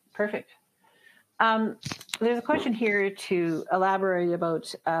 Okay, perfect. There's a question here to elaborate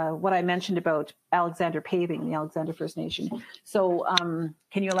about what I mentioned about Alexander Paving, the Alexander First Nation. So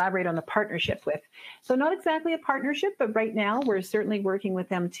can you elaborate on the partnership with? So not exactly a partnership, but right now we're certainly working with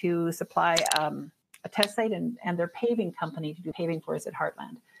them to supply a test site and their paving company to do paving for us at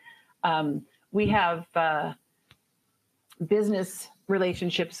Heartland. We have business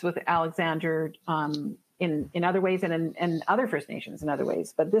relationships with Alexander in other ways and other First Nations in other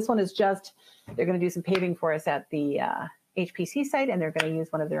ways. But this one is just, they're going to do some paving for us at the HPC site, and they're going to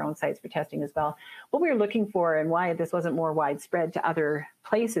use one of their own sites for testing as well. What we were looking for and why this wasn't more widespread to other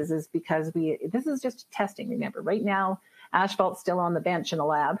places is because this is just testing, remember. Right now, asphalt's still on the bench in the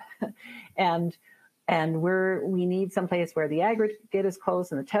lab, and we need someplace where the aggregate is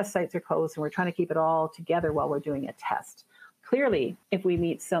close and the test sites are close, and we're trying to keep it all together while we're doing a test. Clearly, if we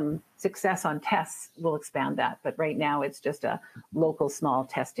meet some success on tests, we'll expand that. But right now, it's just a local small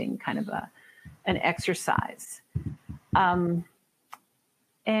testing kind of an exercise. And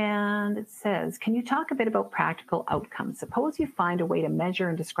it says, can you talk a bit about practical outcomes? Suppose you find a way to measure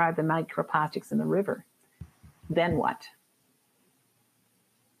and describe the microplastics in the river. Then what?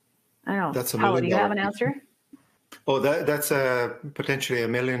 I don't know. That's Paolo, do you have an answer? Oh, that's potentially $1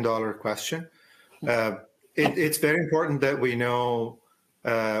 million question. It's very important that we know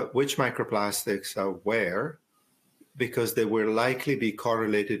which microplastics are where, because they will likely be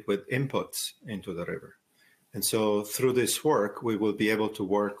correlated with inputs into the river. And so through this work, we will be able to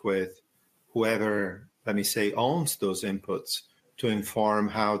work with whoever, let me say, owns those inputs to inform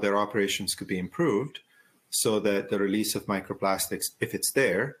how their operations could be improved so that the release of microplastics, if it's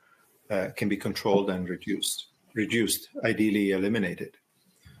there, can be controlled and reduced, ideally eliminated.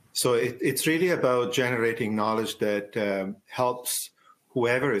 So it's really about generating knowledge that helps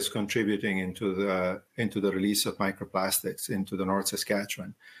whoever is contributing into the release of microplastics into the North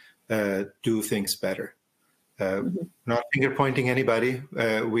Saskatchewan do things better. Not finger pointing anybody.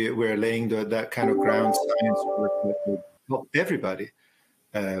 We're laying that kind of ground science work that will help everybody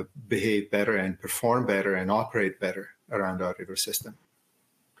behave better and perform better and operate better around our river system.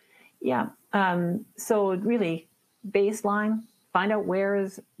 Yeah. So really, baseline, find out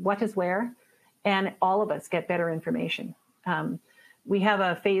what is where, and all of us get better information. We have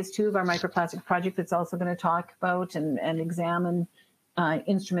a phase 2 of our microplastic project that's also going to talk about and examine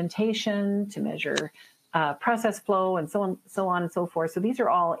instrumentation to measure process flow and so on and so forth. So these are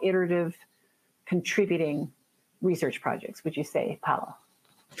all iterative, contributing research projects, would you say, Paolo?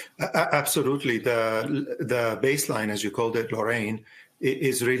 Absolutely. The baseline, as you called it, Lorraine,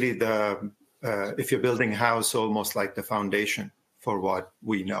 is really if you're building a house, almost like the foundation for what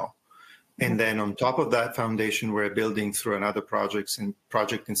we know. And then on top of that foundation, we're building through another project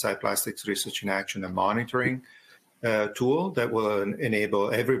inside Plastics Research in Action, a monitoring tool that will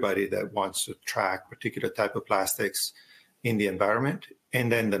enable everybody that wants to track particular type of plastics in the environment.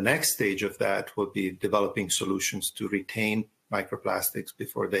 And then the next stage of that will be developing solutions to retain microplastics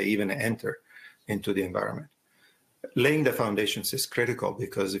before they even enter into the environment. Laying the foundations is critical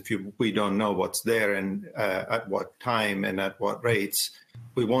because if we don't know what's there and at what time and at what rates,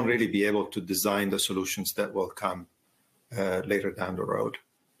 we won't really be able to design the solutions that will come later down the road.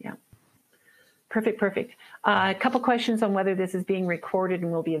 Yeah. Perfect. A couple questions on whether this is being recorded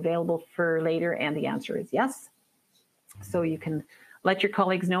and will be available for later, and the answer is yes. So you can let your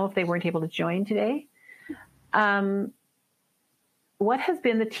colleagues know if they weren't able to join today. What has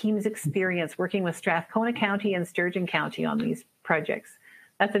been the team's experience working with Strathcona County and Sturgeon County on these projects?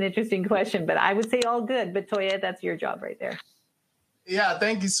 That's an interesting question, but I would say all good. But Toya, that's your job right there. Yeah,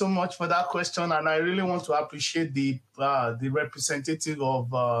 thank you so much for that question. And I really want to appreciate the representative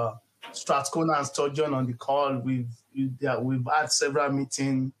of Strathcona and Sturgeon on the call. We've had several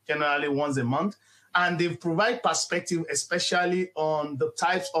meetings, generally once a month, and they provide perspective, especially on the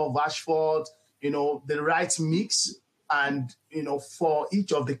types of asphalt, the right mix, and for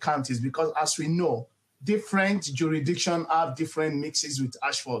each of the counties, because as we know, different jurisdictions have different mixes with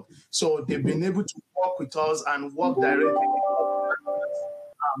asphalt. So they've been able to work with us and work directly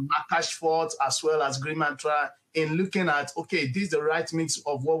with Mac Asphalt as well as Green Mantra in looking at, okay, this is the right mix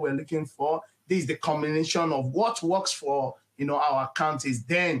of what we're looking for. This is the combination of what works for our counties.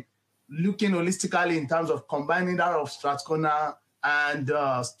 Then looking holistically in terms of combining that of Strathcona and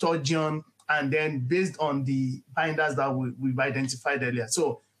Sturgeon, and then based on the binders that we've identified earlier.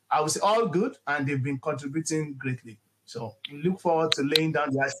 So I would say all good, and they've been contributing greatly. So we look forward to laying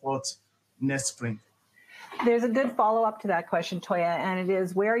down the asphalt next spring. There's a good follow-up to that question, Toya, and it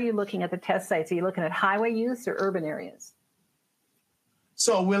is, where are you looking at the test sites? Are you looking at highway use or urban areas?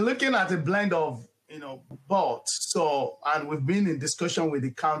 So we're looking at a blend of, both. So, and we've been in discussion with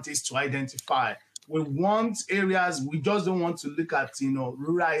the counties to identify. We want areas, we just don't want to look at,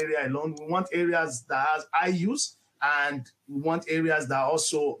 rural area alone. We want areas that has high use, and we want areas that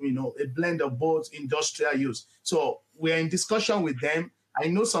also, a blend of both industrial use. So we're in discussion with them. I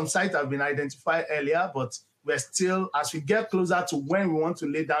know some sites have been identified earlier, but we're still, as we get closer to when we want to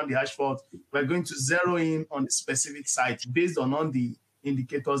lay down the asphalt, we're going to zero in on the specific site based on the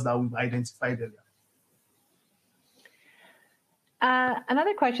indicators that we've identified earlier.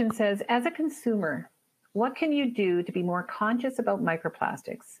 Another question says, as a consumer, what can you do to be more conscious about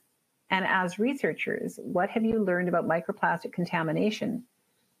microplastics? And as researchers, what have you learned about microplastic contamination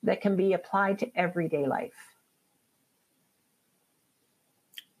that can be applied to everyday life?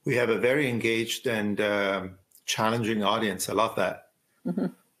 We have a very engaged and challenging audience. I love that. Mm-hmm.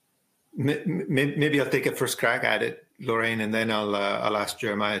 Maybe I'll take a first crack at it, Lorraine, and then I'll ask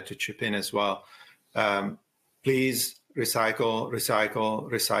Jeremiah to chip in as well. Please recycle,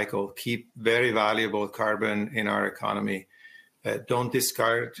 recycle, recycle. Keep very valuable carbon in our economy. Don't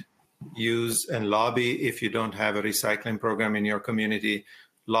discard, use, and lobby. If you don't have a recycling program in your community,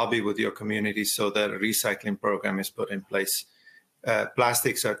 lobby with your community so that a recycling program is put in place.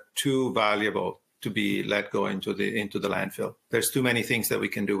 Plastics are too valuable to be let go into the landfill. There's too many things that we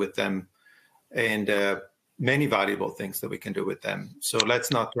can do with them. And many valuable things that we can do with them. So let's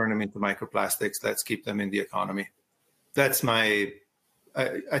not turn them into microplastics. Let's keep them in the economy. That's I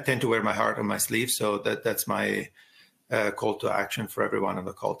tend to wear my heart on my sleeve. So that's my call to action for everyone on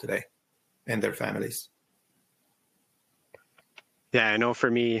the call today and their families. Yeah, I know for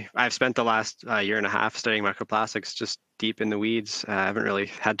me, I've spent the last year and a half studying microplastics just deep in the weeds. I haven't really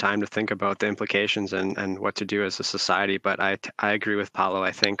had time to think about the implications and what to do as a society, but I agree with Paolo.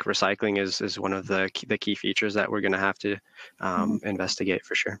 I think recycling is one of the key features that we're going to have to investigate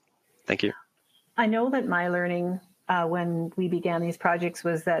for sure. Thank you. I know that my learning when we began these projects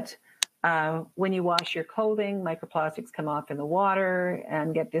was that when you wash your clothing, microplastics come off in the water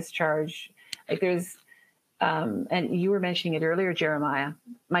and get discharged. Like there's and you were mentioning it earlier, Jeremiah,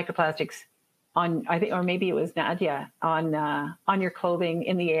 microplastics on, I think, or maybe it was Nadia, on your clothing,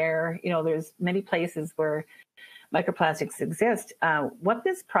 in the air. You know, there's many places where microplastics exist. What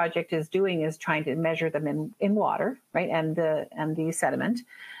this project is doing is trying to measure them in water, right, and the sediment.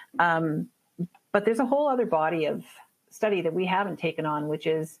 But there's a whole other body of study that we haven't taken on, which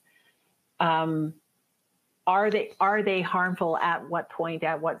is are they harmful at what point,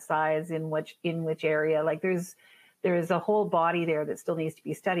 at what size, in which area? Like there's a whole body there that still needs to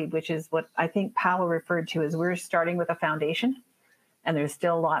be studied, which is what I think Paolo referred to as we're starting with a foundation, and there's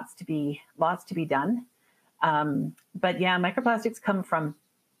still lots to be done. But yeah, microplastics come from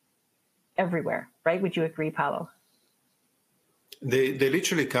everywhere, right? Would you agree, Paolo? They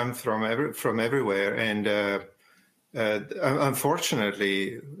literally come from everywhere, and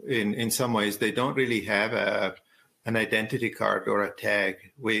unfortunately, in some ways, they don't really have an identity card or a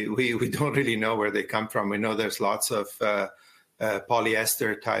tag. We don't really know where they come from. We know there's lots of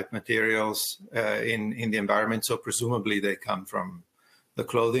polyester type materials in the environment, so presumably they come from the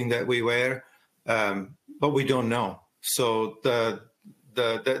clothing that we wear, but we don't know. So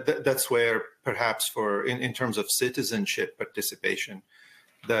that's where perhaps in terms of citizenship participation,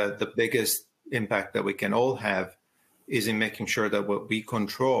 the biggest impact that we can all have is in making sure that what we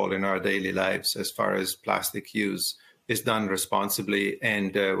control in our daily lives as far as plastic use is done responsibly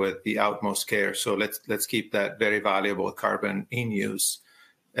and with the utmost care. So let's keep that very valuable carbon in use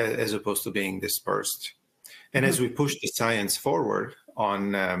as opposed to being dispersed. And as we push the science forward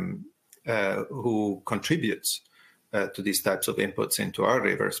on who contributes to these types of inputs into our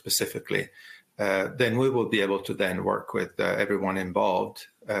river specifically, then we will be able to then work with everyone involved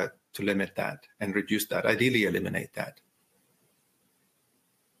to limit that and reduce that, ideally eliminate that.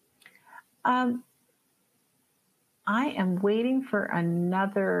 I am waiting for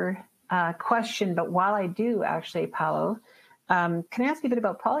another question, but while I do, actually, Paolo, can I ask you a bit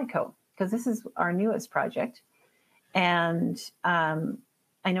about Polyco? Because this is our newest project. And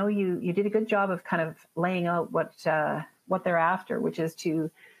I know you did a good job of kind of laying out what they're after, which is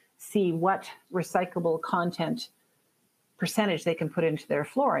to see what recyclable content percentage they can put into their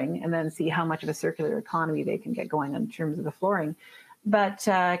flooring, and then see how much of a circular economy they can get going in terms of the flooring. But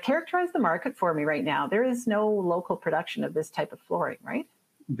characterize the market for me right now. There is no local production of this type of flooring, right?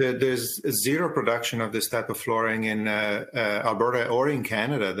 There's zero production of this type of flooring in Alberta or in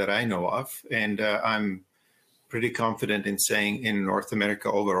Canada that I know of. And I'm pretty confident in saying in North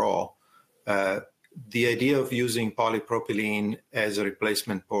America overall. The idea of using polypropylene as a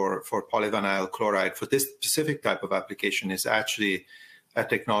replacement for polyvinyl chloride for this specific type of application is actually a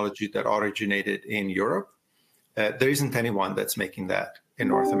technology that originated in Europe. There isn't anyone that's making that in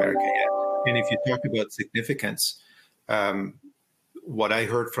North America yet. And if you talk about significance, what I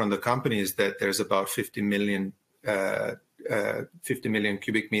heard from the company is that there's about 50 million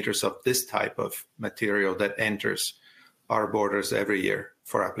cubic meters of this type of material that enters our borders every year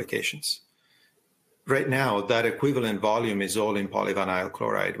for applications. Right now, that equivalent volume is all in polyvinyl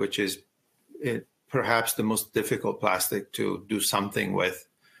chloride, which is perhaps the most difficult plastic to do something with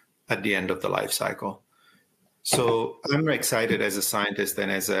at the end of the life cycle. So I'm excited as a scientist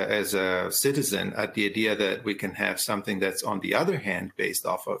and as a citizen at the idea that we can have something that's, on the other hand, based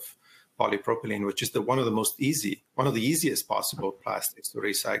off of polypropylene, which is one of the easiest possible plastics to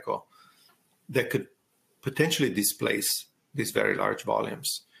recycle, that could potentially displace these very large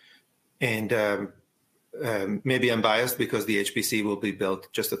volumes. And maybe I'm biased because the HPC will be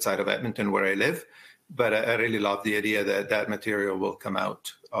built just outside of Edmonton where I live, but I really love the idea that that material will come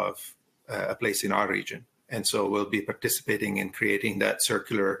out of a place in our region. And so we'll be participating in creating that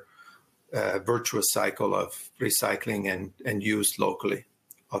circular virtuous cycle of recycling and use locally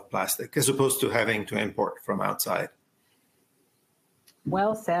of plastic, as opposed to having to import from outside.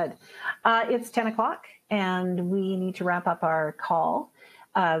 Well said. It's 10 o'clock and we need to wrap up our call.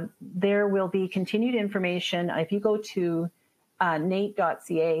 There will be continued information. If you go to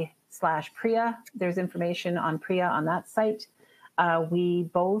NAIT.ca NAIT.ca/PRIA. There's information on PRIA on that site. We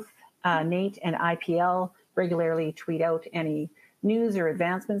both, NAIT and IPL, regularly tweet out any news or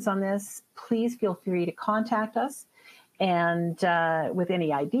advancements on this. Please feel free to contact us and with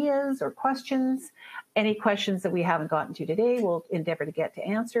any ideas or questions. Any questions that we haven't gotten to today, we'll endeavor to get to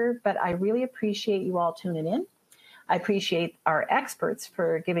answer. But I really appreciate you all tuning in. I appreciate our experts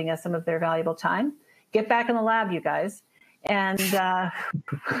for giving us some of their valuable time. Get back in the lab, you guys. And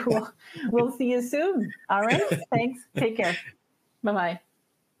we'll see you soon. All right. Thanks. Take care. Bye-bye.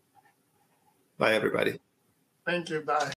 Bye, everybody. Thank you. Bye.